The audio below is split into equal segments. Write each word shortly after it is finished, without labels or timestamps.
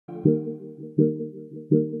Good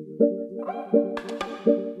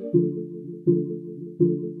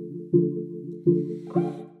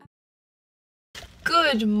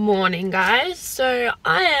morning, guys. So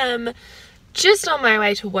I am just on my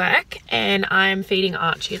way to work and I'm feeding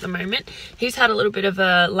Archie at the moment. He's had a little bit of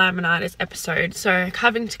a laminitis episode, so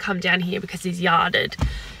having to come down here because he's yarded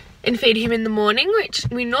and feed him in the morning, which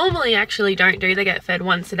we normally actually don't do. They get fed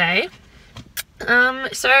once a day.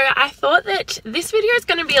 So I thought that this video is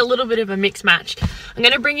going to be a little bit of a mixed match. I'm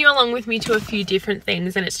going to bring you along with me to a few different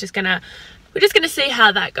things, and we're just going to see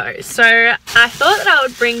how that goes. So I thought that I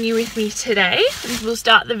would bring you with me today, and we'll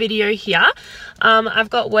start the video here. I've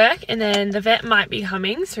got work and then the vet might be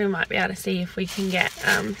coming, so we might be able to see if we can get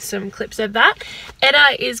some clips of that.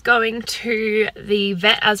 Edda is going to the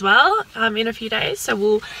vet as well in a few days, so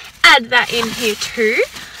we'll add that in here too.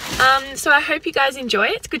 So I hope you guys enjoy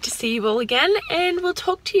it. It's good to see you all again, and we'll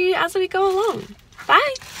talk to you as we go along.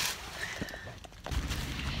 Bye!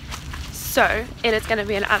 So it is going to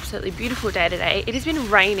be an absolutely beautiful day today. It has been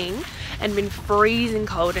raining and been freezing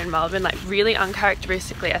cold in Melbourne, like really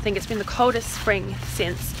uncharacteristically. I think it's been the coldest spring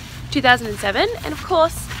since 2007. And of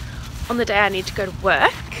course, on the day I need to go to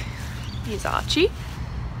work, here's Archie.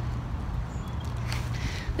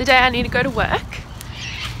 The day I need to go to work,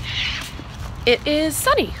 it is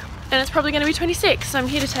sunny and it's probably going to be 26. So I'm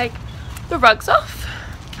here to take the rugs off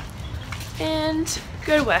and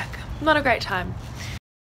go to work. Not a great time.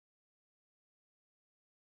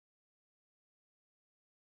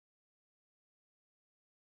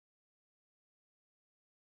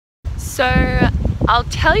 So I'll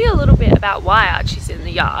tell you a little bit about why Archie's in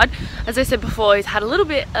the yard. As I said before, he's had a little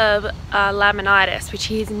bit of laminitis, which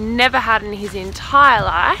he's never had in his entire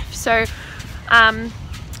life. So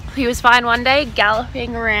he was fine one day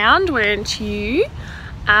galloping around, weren't you?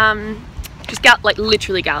 Like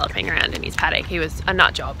literally galloping around in his paddock. He was a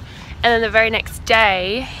nut job. And then the very next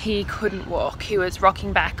day he couldn't walk. He was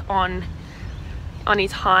rocking back on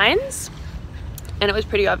his hinds, and it was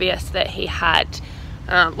pretty obvious that he had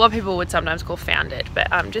what people would sometimes call founded, but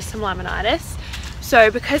just some laminitis.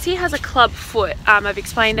 So because he has a club foot, I've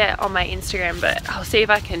explained it on my Instagram, but I'll see if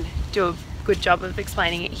I can do a good job of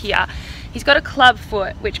explaining it here. He's got a club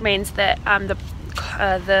foot, which means that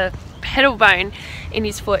the pedal bone in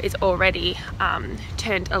his foot is already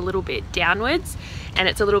turned a little bit downwards, and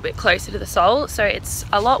it's a little bit closer to the sole, so it's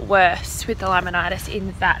a lot worse with the laminitis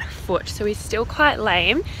in that foot. So he's still quite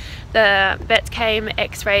lame. The vets came,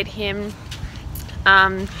 x-rayed him,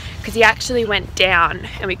 because he actually went down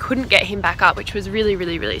and we couldn't get him back up, which was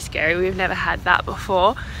really scary. We've never had that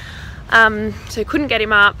before. So couldn't get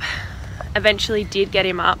him up. Eventually did get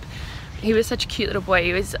him up. He was such a cute little boy.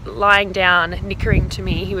 He was lying down nickering to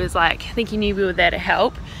me. He was like, I think he knew we were there to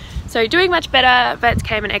help. So doing much better. Vets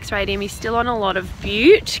came and x-rayed him. He's still on a lot of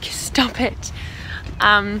bute. Stop it.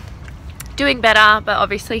 Doing better, but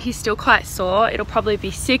obviously he's still quite sore. It'll probably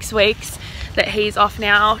be 6 weeks that he's off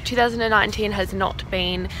now. 2019 has not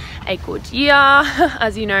been a good year.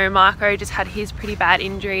 As you know, Marco just had his pretty bad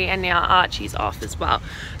injury, and now Archie's off as well.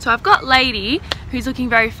 So I've got Lady, who's looking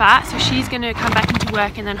very fat, so she's going to come back into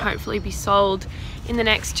work and then hopefully be sold in the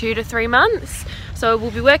next 2 to 3 months. So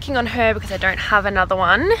we'll be working on her because I don't have another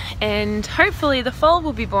one, and hopefully the foal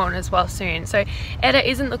will be born as well soon. So Edda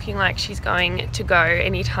isn't looking like she's going to go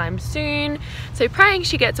anytime soon, so praying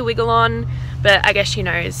she gets a wiggle on, but I guess she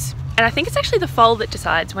knows. And I think it's actually the foal that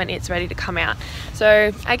decides when it's ready to come out.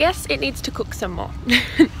 So I guess it needs to cook some more.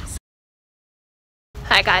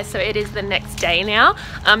 Hi guys, so it is the next day now.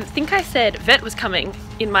 I think I said vet was coming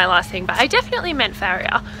in my last thing, but I definitely meant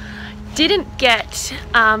farrier. Didn't get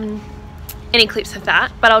any clips of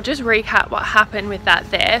that, but I'll just recap what happened with that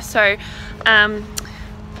there. So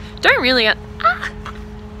don't really,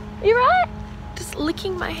 you right? Just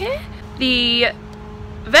licking my hair. The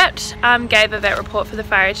vet gave a vet report for the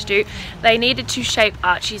farrier to do. They needed to shape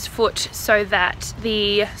Archie's foot so that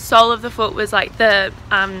the sole of the foot was like the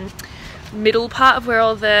middle part of where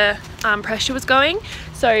all the pressure was going,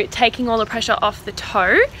 so taking all the pressure off the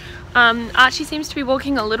toe. Archie seems to be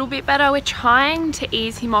walking a little bit better. We're trying to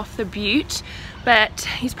ease him off the bute, but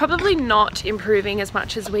he's probably not improving as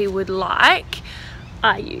much as we would like.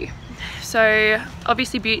 Are you? So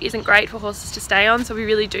obviously bute isn't great for horses to stay on, so we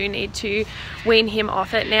really do need to wean him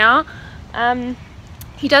off it now.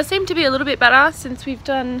 He does seem to be a little bit better since we've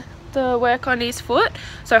done the work on his foot,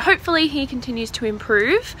 so hopefully he continues to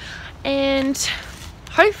improve, and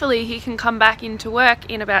hopefully he can come back into work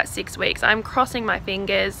in about 6 weeks. I'm crossing my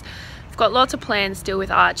fingers. I've got lots of plans still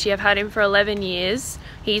with Archie. I've had him for 11 years.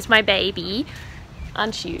 He's my baby,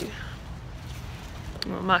 aren't you?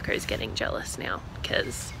 Well, Marco's getting jealous now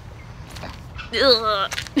because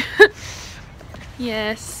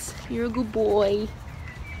Yes, you're a good boy.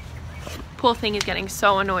 Poor thing is getting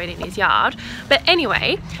so annoyed in his yard. But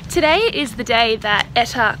anyway, today is the day that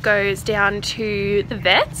Etta goes down to the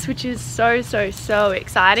vets, which is so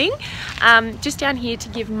exciting. Just down here to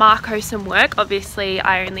give Marco some work. Obviously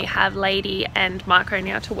I only have Lady and Marco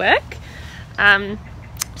now to work.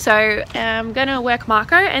 So I'm gonna work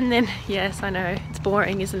Marco, and then, yes, I know, it's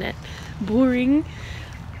boring, isn't it? Boring.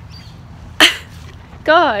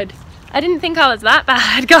 God, I didn't think I was that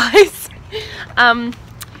bad, guys.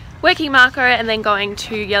 Working Marco and then going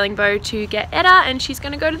to Yellingbo to get Etta, and she's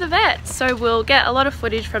going to go to the vet. So we'll get a lot of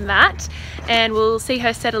footage from that, and we'll see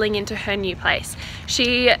her settling into her new place.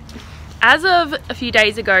 She, as of a few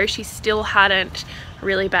days ago, she still hadn't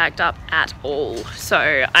really bagged up at all.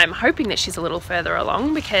 So I'm hoping that she's a little further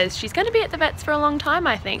along, because she's going to be at the vets for a long time,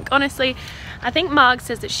 I think. Honestly, I think Marg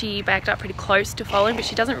says that she bagged up pretty close to foaling, but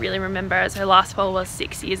she doesn't really remember, as her last foal was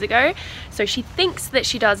 6 years ago. So she thinks that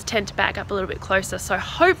she does tend to bag up a little bit closer. So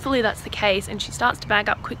hopefully that's the case and she starts to bag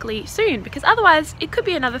up quickly soon, because otherwise it could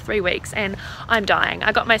be another 3 weeks and I'm dying.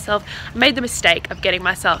 I made the mistake of getting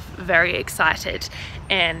myself very excited,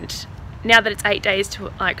 and now that it's 8 days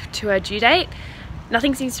to her due date,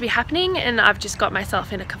 nothing seems to be happening, and I've just got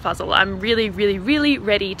myself in a kerfuzzle. I'm really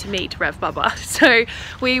ready to meet Rev Bubba. So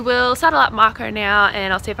we will saddle up Marco now,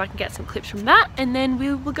 and I'll see if I can get some clips from that, and then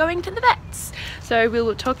we will going to the vets. So we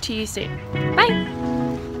will talk to you soon. Bye.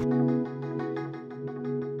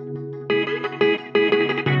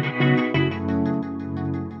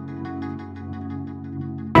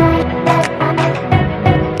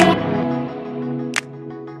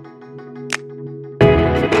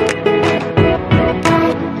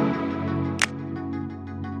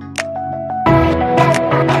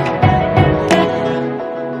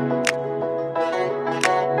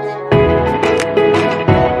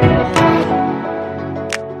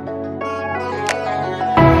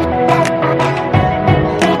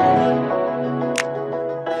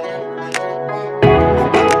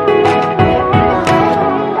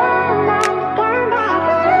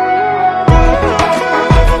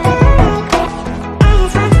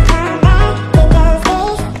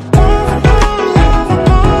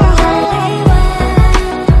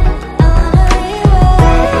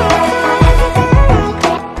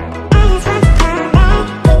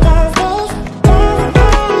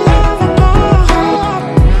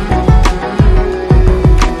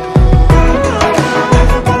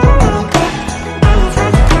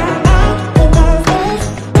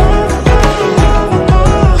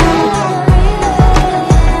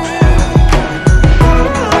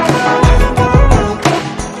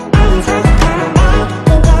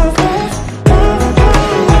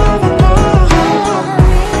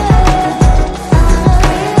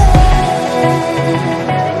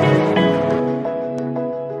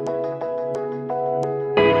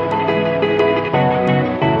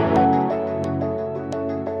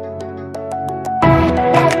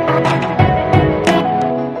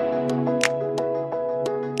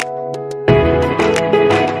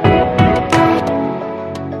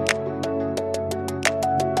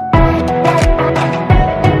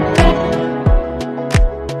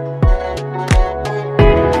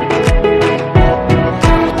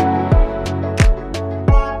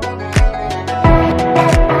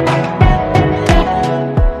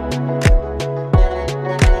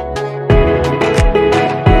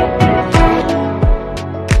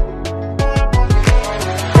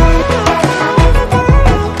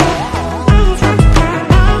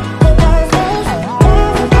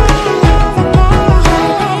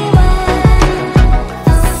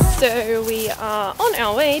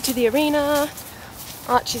 To the arena.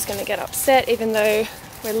 Archie's going to get upset, even though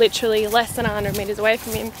we're literally less than 100 meters away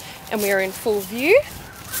from him and we are in full view.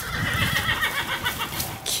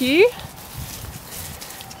 Cue.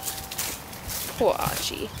 Poor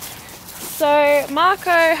Archie. So Marco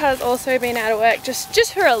has also been out of work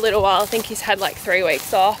just for a little while. I think he's had like 3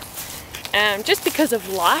 weeks off, just because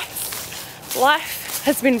of life. Life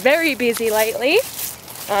has been very busy lately,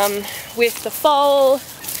 with the foal.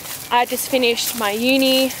 I just finished my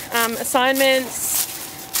uni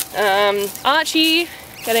assignments, Archie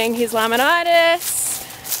getting his laminitis.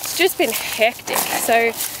 It's just been hectic. So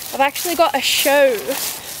I've actually got a show,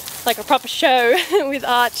 like a proper show with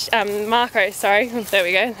Marco, sorry, there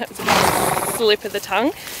we go, that was a slip of the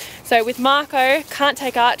tongue. So with Marco, can't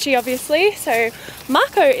take Archie obviously, so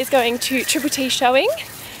Marco is going to Triple T showing,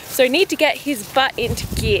 so need to get his butt into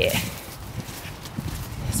gear.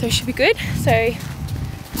 So it should be good. So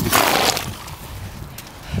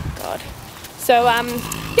God. So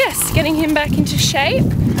yes, getting him back into shape.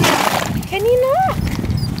 Can you not?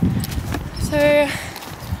 So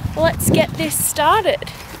we'll let's get this started.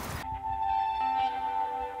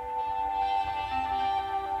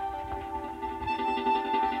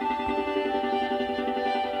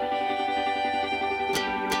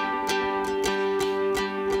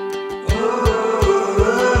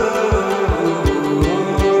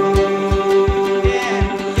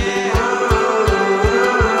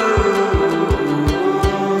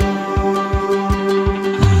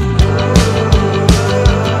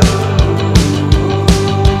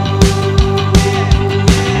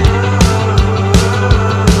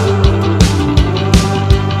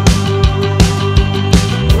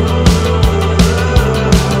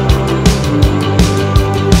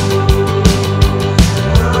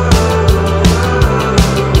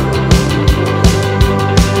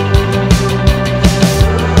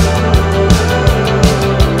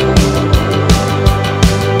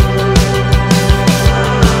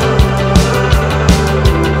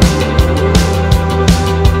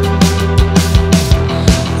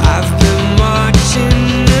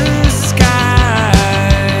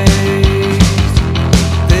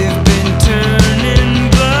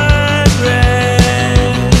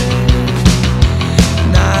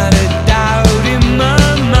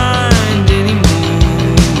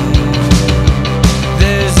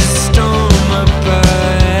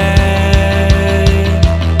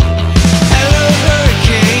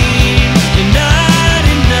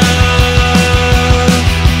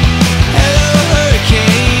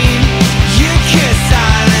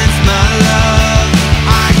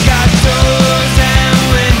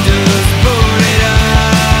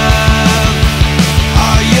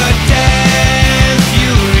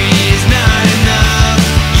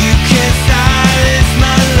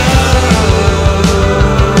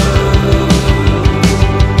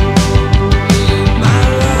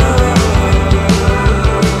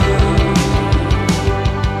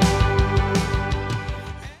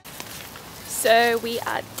 So we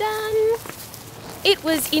are done. It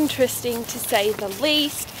was interesting to say the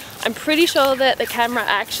least. I'm pretty sure that the camera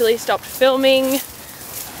actually stopped filming,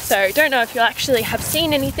 so don't know if you'll actually have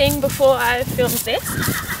seen anything before I filmed this.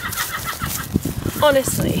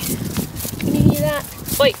 Honestly, can you hear that?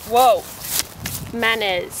 Wait, whoa,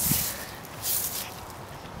 manners.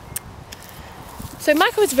 So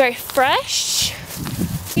Michael was very fresh.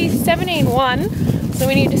 He's 17-1, so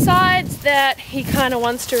when he decides that he kind of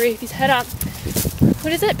wants to reef his head up,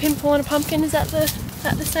 what is it, pimple on a pumpkin, is that the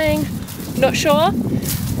saying? Not sure.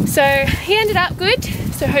 So he ended up good,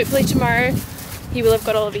 so hopefully tomorrow he will have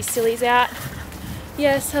got all of his sillies out.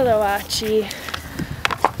 Yes, hello Archie.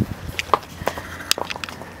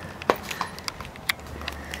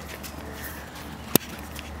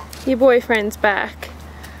 Your boyfriend's back.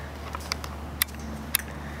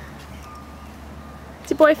 Is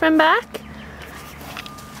your boyfriend back?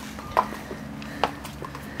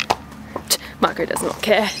 Marco does not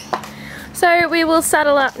care. So we will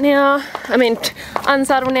saddle up now,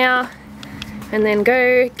 unsaddle now, and then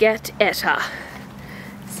go get Etta.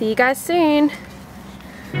 See you guys soon.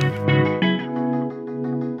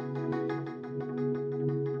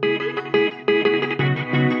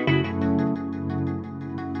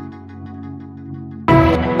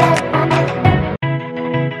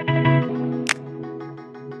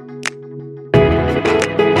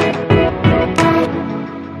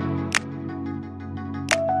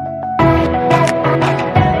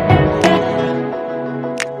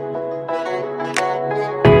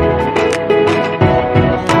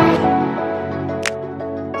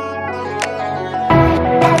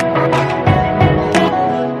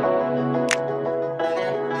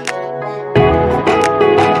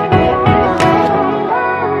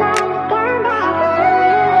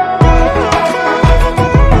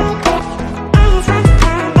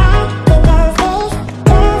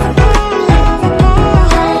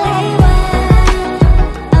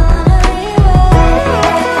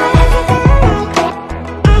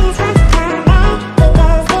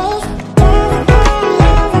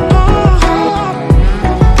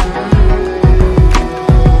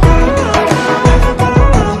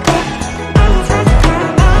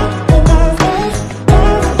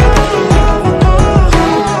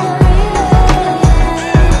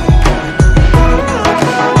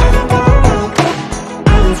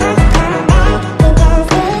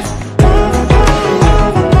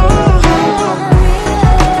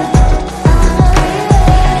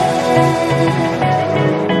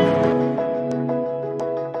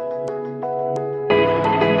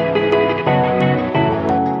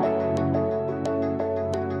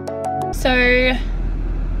 So,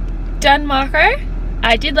 done Marco.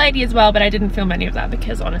 I did Lady as well, but I didn't film any of that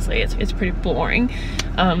because honestly it's pretty boring.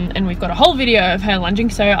 And we've got a whole video of her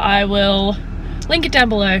lunging, so I will link it down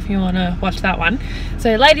below if you want to watch that one.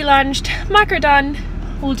 So lady lunged, micro done.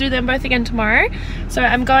 We'll do them both again tomorrow. So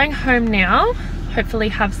I'm going home now, hopefully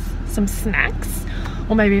have some snacks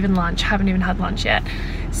or maybe even lunch. Haven't even had lunch yet.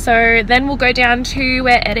 So then we'll go down to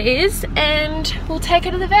where Etta is and we'll take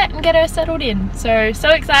her to the vet and get her settled in. So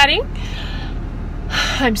exciting.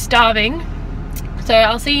 I'm starving. So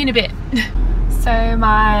I'll see you in a bit. So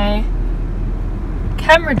my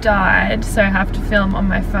camera died, so I have to film on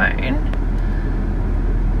my phone.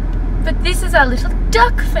 But this is our little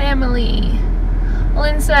duck family. I'll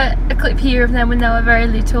insert a clip here of them when they were very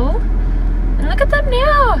little. And look at them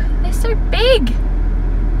now. They're so big.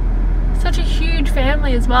 Such a huge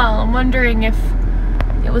family as well. I'm wondering if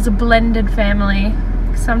it was a blended family.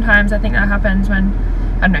 Sometimes I think that happens when,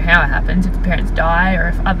 I don't know how it happens, if the parents die or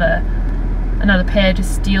if another pair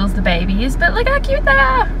just steals the babies. But look how cute they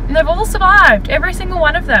are. And they've all survived, every single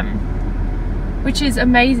one of them. Which is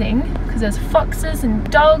amazing because there's foxes and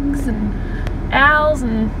dogs and owls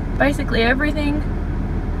and basically everything.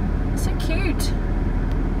 So cute.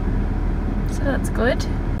 So that's good.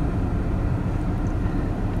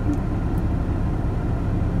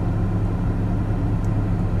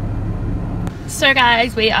 So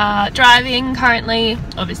guys, we are driving currently,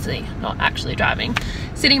 obviously not actually driving,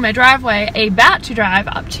 sitting in my driveway, about to drive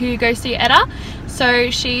up to go see Etta. So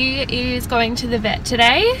she is going to the vet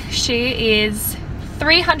today. She is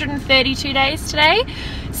 332 days today.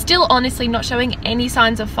 Still honestly not showing any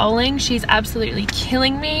signs of foaling. She's absolutely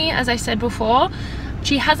killing me, as I said before.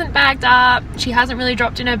 She hasn't bagged up, she hasn't really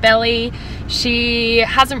dropped in her belly, she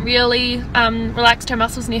hasn't really relaxed her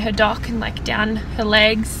muscles near her dock and like down her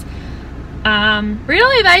legs.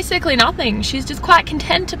 Really basically nothing. She's just quite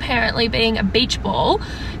content apparently being a beach ball.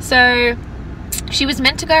 So she was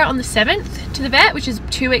meant to go on the 7th to the vet, which is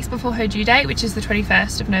 2 weeks before her due date, which is the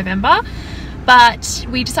 21st of November. But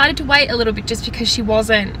we decided to wait a little bit just because she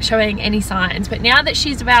wasn't showing any signs. But now that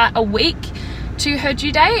she's about a week to her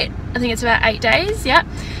due date, I think it's about 8 days, yeah.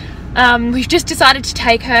 We've just decided to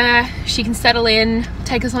take her. She can settle in,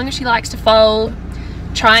 take as long as she likes to foal,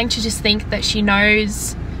 trying to just think that she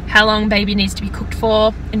knows how long baby needs to be cooked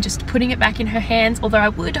for and just putting it back in her hands, although I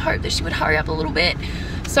would hope that she would hurry up a little bit.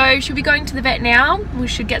 So she'll be going to the vet now. We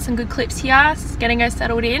should get some good clips here, getting her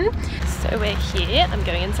settled in. So we're here, I'm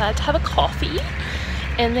going inside to have a coffee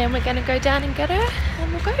and then we're gonna go down and get her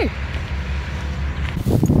and we'll go.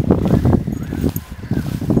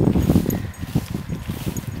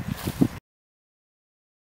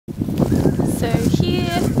 So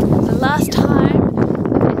here, the last time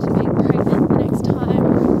of actually being pregnant, the next time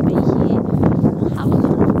we'll be here, we'll have a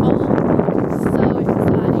little foal. So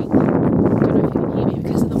exciting. I don't know if you can hear me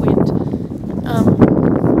because of the wind.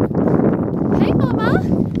 Hey mama!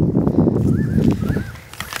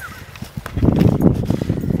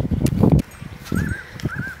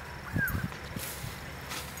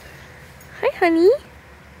 Hi honey!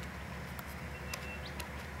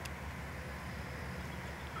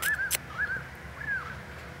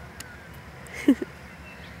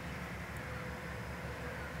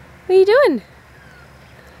 What are you doing?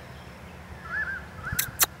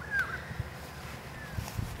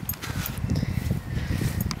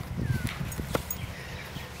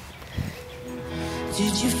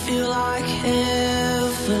 Did you feel like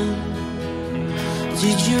heaven?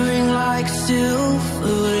 Did you ring like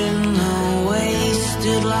silver in a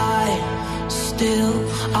wasted light? Still,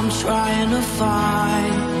 I'm trying to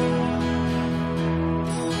find.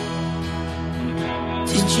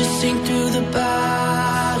 Did you sink through the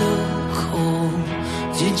battle cold?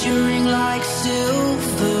 Did you ring like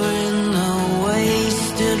silver in a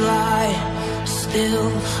wasted light?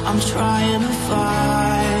 Still, I'm trying to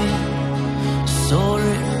find. Saw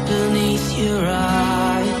it beneath your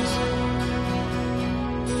eyes.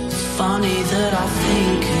 It's funny that I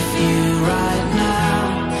think of you right now,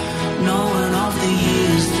 knowing of the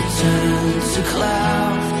years that turned to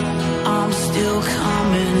cloud. I'm still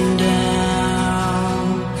coming down,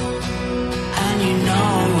 and you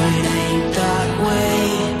know it ain't that way.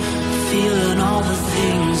 Feeling all the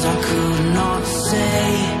things I could not say.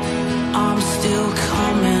 I'm still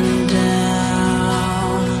coming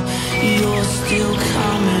down. You're still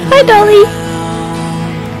coming. Hi, Dolly.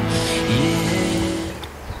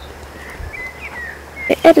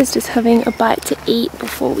 Yeah. Etta's just having a bite to eat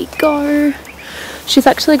before we go. She's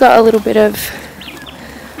actually got a little bit of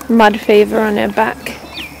mud fever on her back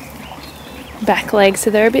legs, so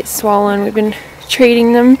they're a bit swollen. We've been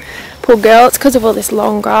treating them. Poor girl, it's because of all this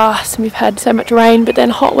long grass and we've had so much rain but then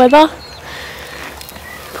hot weather.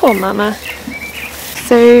 Poor mama.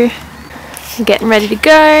 So I'm getting ready to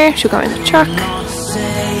go. She'll go in the truck. I'm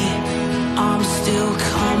still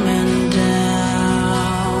coming down.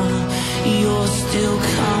 still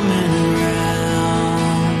coming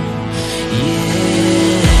round. Yeah.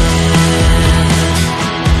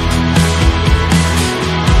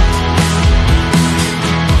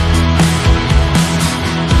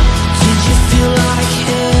 Did you feel like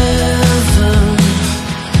heaven?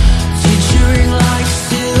 Did you ring like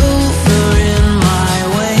silver in my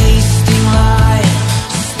wasting light?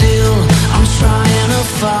 Still, I'm trying to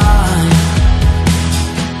find.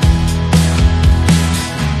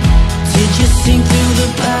 Did you sink through the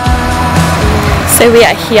back? So we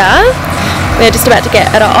are here. We're just about to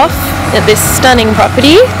get it off at this stunning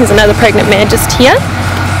property. There's another pregnant mare just here.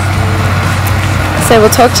 So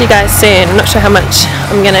we'll talk to you guys soon. I'm not sure how much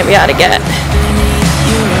I'm going to be able to get.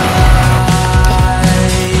 Beneath your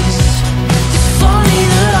eyes. It's funny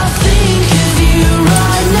that I think of you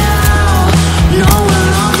right now.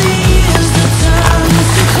 Knowing all the years that turn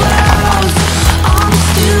to clouds, I'm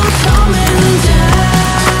still coming down.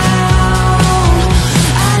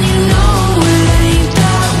 And you know it ain't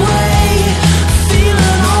that way.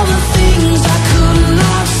 Feeling all the things I could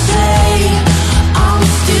not say. I'm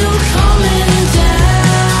still coming down.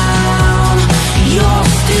 You're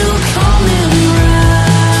still coming round.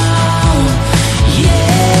 Yeah.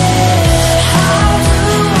 How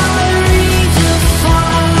do I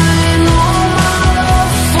redefine all my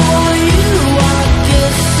love for you? I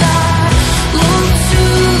guess I look to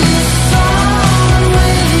the sun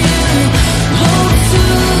with you. Look to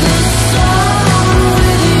the sun with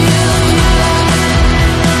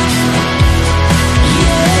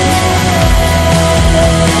you.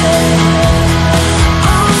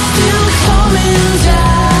 I'm still coming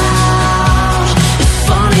down. It's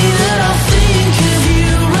funny that I think of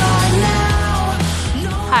you right now.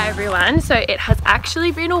 Hi everyone. So it has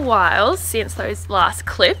actually been a while since those last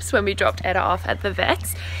clips when we dropped Etta off at the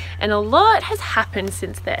vet's, and a lot has happened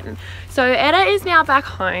since then. So Etta is now back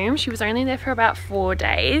home. She was only there for about 4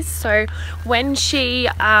 days. So when she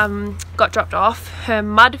got dropped off, her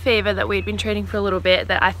mud fever that we'd been treating for a little bit,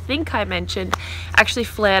 that I think I mentioned, actually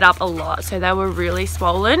flared up a lot. So they were really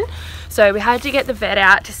swollen. So we had to get the vet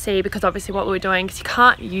out to see, because obviously what we were doing, because you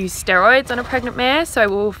can't use steroids on a pregnant mare, so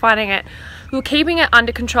we were finding it, we were keeping it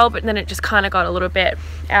under control, but then it just kind of got a little bit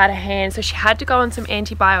out of hand. So she had to go on some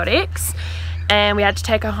antibiotics, and we had to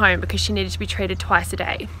take her home because she needed to be treated twice a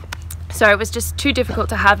day. So it was just too difficult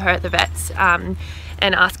to have her at the vet's,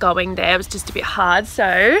 and us going there was just a bit hard.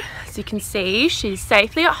 So as you can see, she's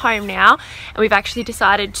safely at home now, and we've actually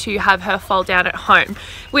decided to have her foal down at home,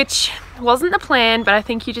 which wasn't the plan, but I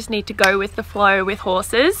think you just need to go with the flow with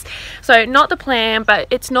horses. So not the plan,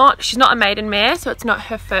 but she's not a maiden mare, so it's not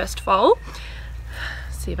her first foal.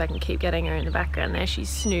 See if I can keep getting her in the background there. She's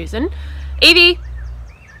snoozing. Evie!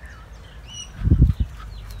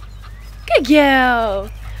 Good girl!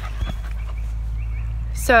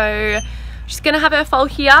 So she's gonna have her foal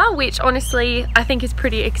here, which honestly I think is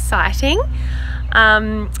pretty exciting.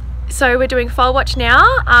 So we're doing foal watch now.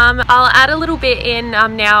 I'll add a little bit in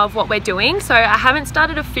now of what we're doing. So I haven't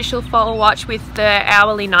started official foal watch with the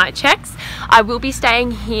hourly night checks. I will be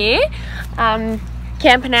staying here,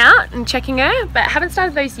 camping out and checking her, but haven't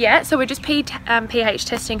started those yet. So we're just pH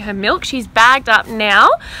testing her milk. She's bagged up now,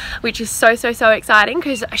 which is so exciting,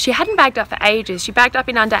 because she hadn't bagged up for ages. She bagged up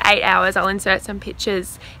in under 8 hours. I'll insert some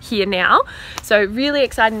pictures here now. So really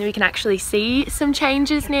exciting that we can actually see some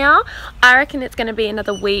changes now. I reckon it's going to be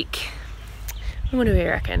another week. What do we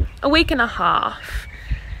reckon? A week and a half.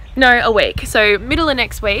 No, a week. So middle of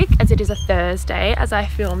next week, as it is a Thursday as I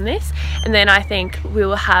film this, and then I think we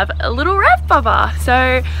will have a little rev bubba.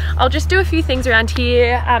 So I'll just do a few things around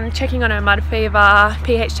here, checking on her mud fever,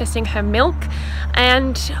 pH testing her milk,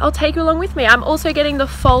 and I'll take you along with me. I'm also getting the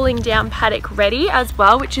foaling down paddock ready as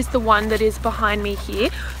well, which is the one that is behind me here.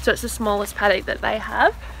 So it's the smallest paddock that they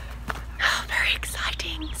have. Oh, very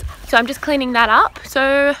exciting. So I'm just cleaning that up.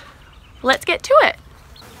 So let's get to it.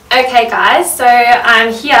 Okay guys, so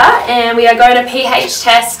I'm here and we are going to pH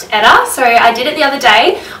test Etta. So I did it the other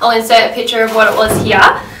day. I'll insert a picture of what it was here.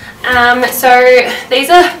 So these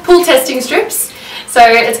are pool testing strips. So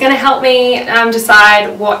it's going to help me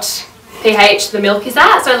decide what pH the milk is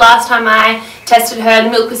at. So last time I tested her, the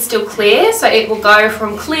milk was still clear. So it will go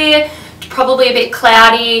from clear to probably a bit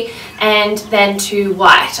cloudy, and then to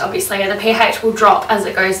white, obviously, and the pH will drop as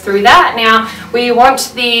it goes through that. Now, we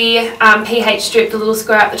want the pH strip, the little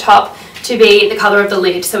square at the top, to be the colour of the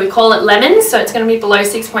lid. So we call it lemons, so it's going to be below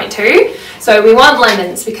 6.2. So we want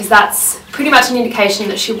lemons because that's pretty much an indication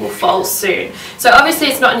that she will foal soon. So obviously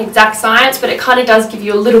it's not an exact science, but it kind of does give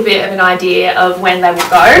you a little bit of an idea of when they will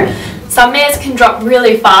go. Some mares can drop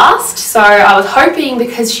really fast, so I was hoping,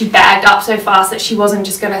 because she bagged up so fast, that she wasn't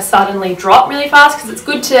just going to suddenly drop really fast, because it's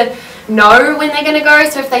good to know when they're going to go.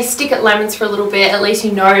 So if they stick at lemons for a little bit, at least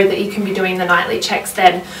you know that you can be doing the nightly checks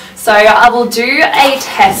then. So I will do a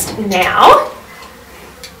test now,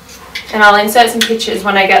 and I'll insert some pictures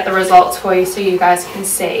when I get the results for you so you guys can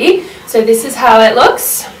see. So this is how it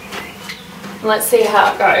looks. Let's see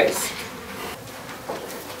how it goes.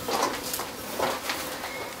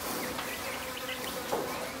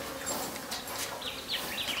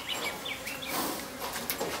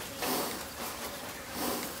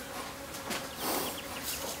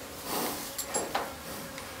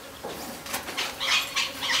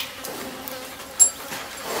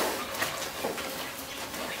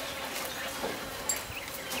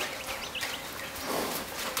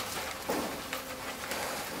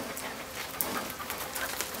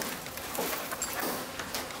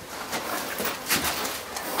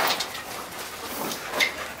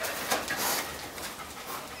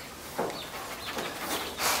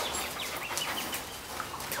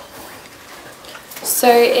 So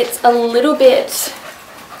it's a little bit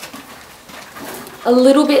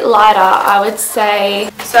lighter, I would say.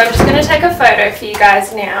 So I'm just going to take a photo for you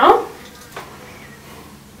guys now.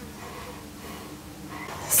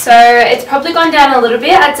 So it's probably gone down a little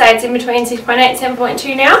bit. I'd say it's in between 6.8 and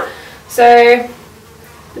 7.2 now. So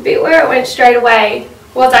the bit where it went straight away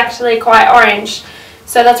was actually quite orange.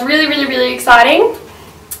 So that's really, really, really exciting.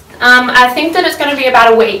 I think that it's going to be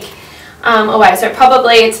about a week away. So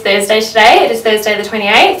probably it's Thursday today. It is Thursday the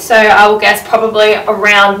 28th. So I will guess probably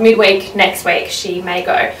around midweek next week she may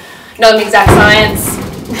go. Not an exact science.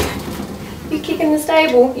 You're kicking the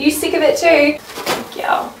stable. You sick of it too?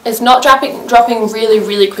 Yeah. It's not dropping really,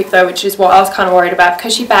 really quick though, which is what I was kind of worried about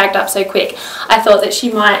because she bagged up so quick. I thought that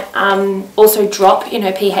she might also drop in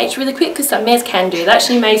her pH really quick because some mares can do that.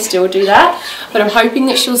 She may still do that, but I'm hoping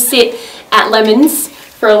that she'll sit at lemons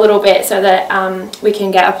for a little bit so that we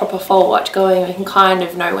can get a proper foal watch going. We can kind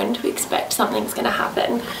of know when to expect something's going to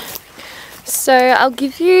happen. So I'll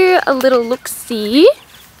give you a little look-see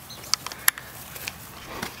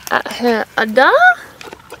at her udder.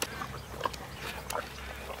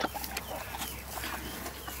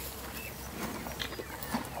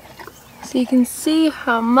 So you can see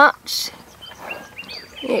how much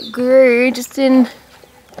it grew just in,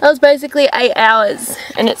 that was basically 8 hours,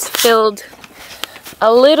 and it's filled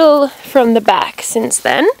a little from the back since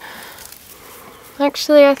then.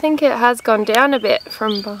 Actually, I think it has gone down a bit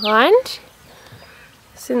from behind.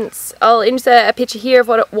 Since I'll insert a picture here of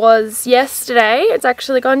what it was yesterday, it's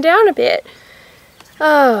actually gone down a bit.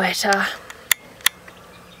 Oh, Etta.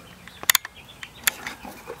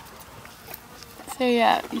 So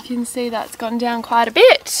yeah, you can see that's gone down quite a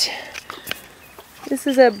bit. This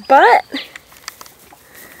is her butt.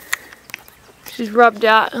 She's rubbed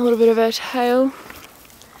out a little bit of her tail.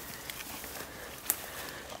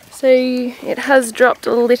 So it has dropped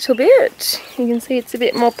a little bit. You can see it's a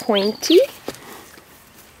bit more pointy.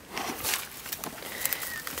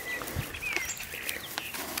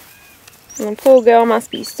 And the poor girl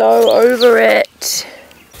must be so over it.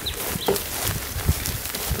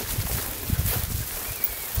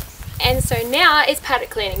 And so now it's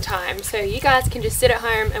paddock cleaning time, so you guys can just sit at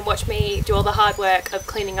home and watch me do all the hard work of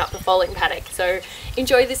cleaning up the foaling paddock. So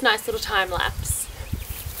enjoy this nice little time lapse.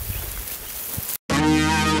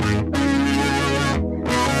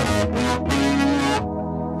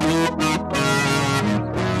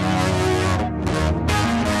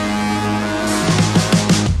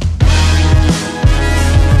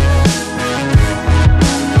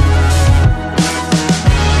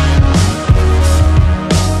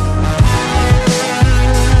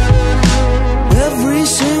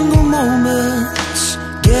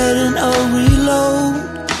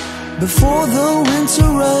 Before the winter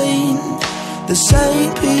rain, the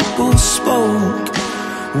same people spoke,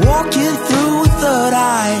 walking through a third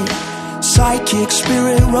eye, psychic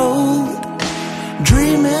spirit road,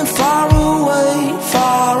 dreaming far away,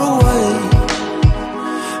 far away.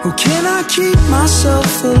 Or can I keep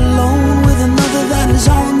myself alone with another that is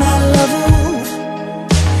on that level?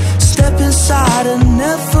 Step inside a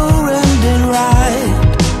never-ending ride.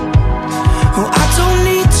 Oh, I don't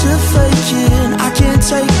need to fake it, I can't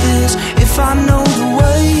take this if I know the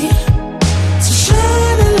way. So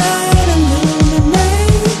shine a light,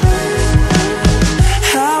 illuminate.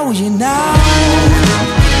 How are you now?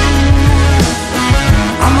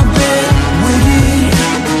 I'm a bit witty,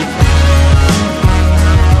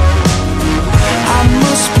 I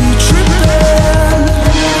must be tripping.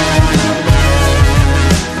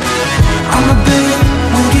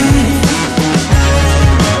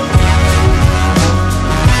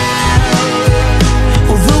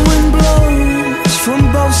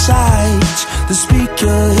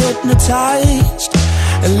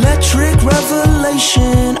 trick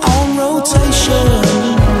revelation on rotation.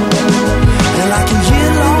 And like a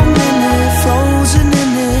year long minute, frozen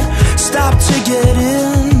in it, stop to get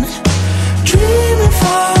in. Dreaming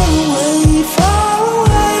far away, far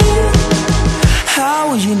away. How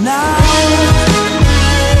are you now?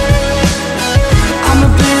 I'm a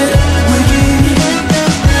bit wiggy.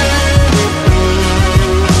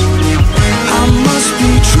 I must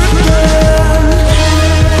be tripping.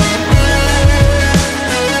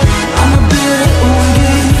 I'm a bit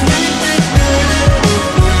wiggy.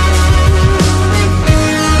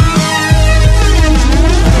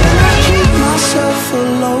 I keep myself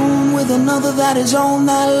alone with another that is on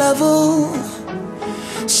that level.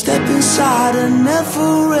 Step inside a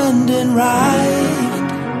never-ending ride.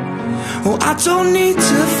 Oh, I don't need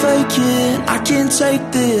to fake it, I can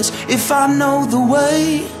take this if I know the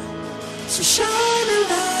way. So shine a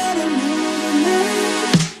light on me.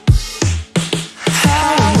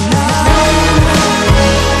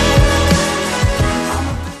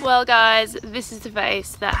 Well guys, this is the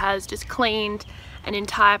face that has just cleaned an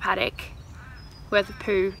entire paddock worth of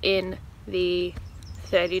poo in the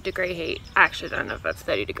 30-degree heat. I actually don't know if that's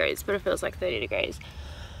 30 degrees, but it feels like 30 degrees.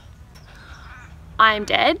 I am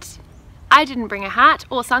dead. I didn't bring a hat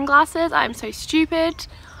or sunglasses. I'm so stupid.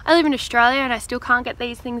 I live in Australia and I still can't get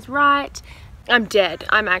these things right. I'm dead.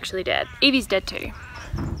 I'm actually dead. Evie's dead too.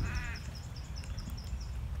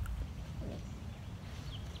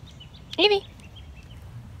 Evie,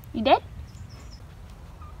 you dead?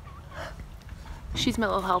 She's my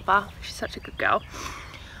little helper. She's such a good girl.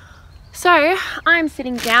 So I'm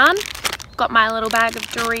sitting down, got my little bag of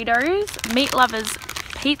Doritos, Meat Lovers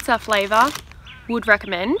pizza flavor, would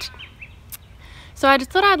recommend. So I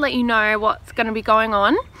just thought I'd let you know what's going to be going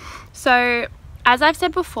on. So as I've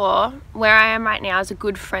said before, where I am right now is a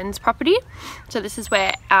good friend's property. So this is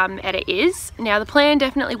where Edda is. Now the plan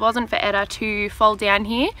definitely wasn't for Edda to fall down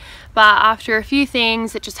here, but after a few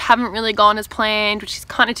things that just haven't really gone as planned, which is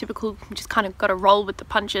kind of typical, we just kind of got to roll with the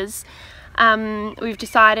punches, we've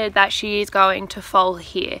decided that she is going to foal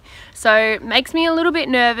here. So it makes me a little bit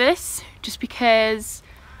nervous just because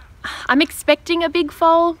I'm expecting a big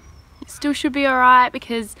foal. It still should be alright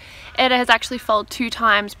because Edda has actually foaled 2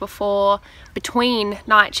 times before between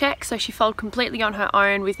night checks, so she foaled completely on her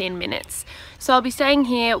own within minutes. So I'll be staying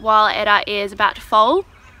here while Edda is about to foal.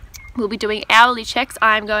 We'll be doing hourly checks.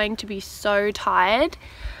 I'm going to be so tired,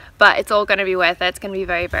 but it's all going to be worth it. It's going to be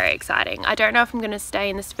very, very exciting. I don't know if I'm going to stay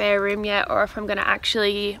in the spare room yet or if I'm going to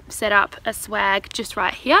actually set up a swag just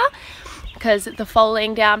right here because the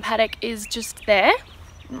foaling down paddock is just there.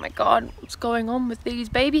 Oh my god, what's going on with these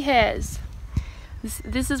baby hairs?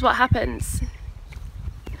 This is what happens.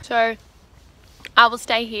 So I will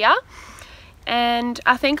stay here and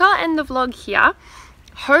I think I'll end the vlog here.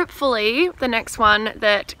 Hopefully the next one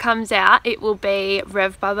that comes out, it will be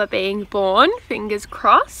Rev Bubba being born, fingers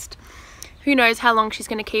crossed. Who knows how long she's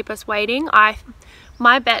going to keep us waiting.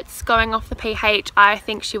 My bet's going off the PH, I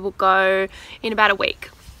think she will go in about a week.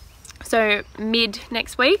 So mid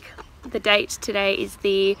next week. The date today is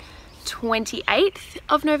the 28th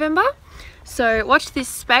of November. So watch this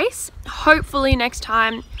space. Hopefully next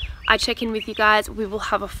time I check in with you guys, we will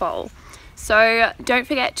have a foal. So don't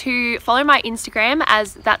forget to follow my Instagram,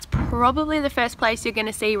 as that's probably the first place you're going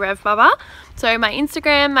to see Rev Bubba. So my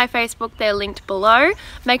Instagram, my Facebook, they're linked below.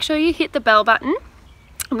 Make sure you hit the bell button.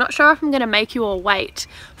 I'm not sure if I'm going to make you all wait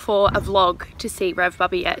for a vlog to see Rev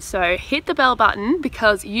Bubba yet, so hit the bell button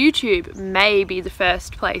because YouTube may be the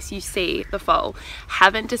first place you see the foal.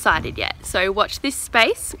 Haven't decided yet, so watch this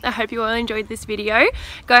space. I hope you all enjoyed this video.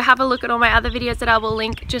 Go have a look at all my other videos that I will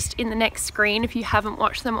link just in the next screen if you haven't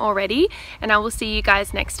watched them already, and I will see you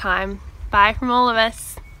guys next time. Bye from all of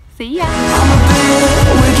us. See ya!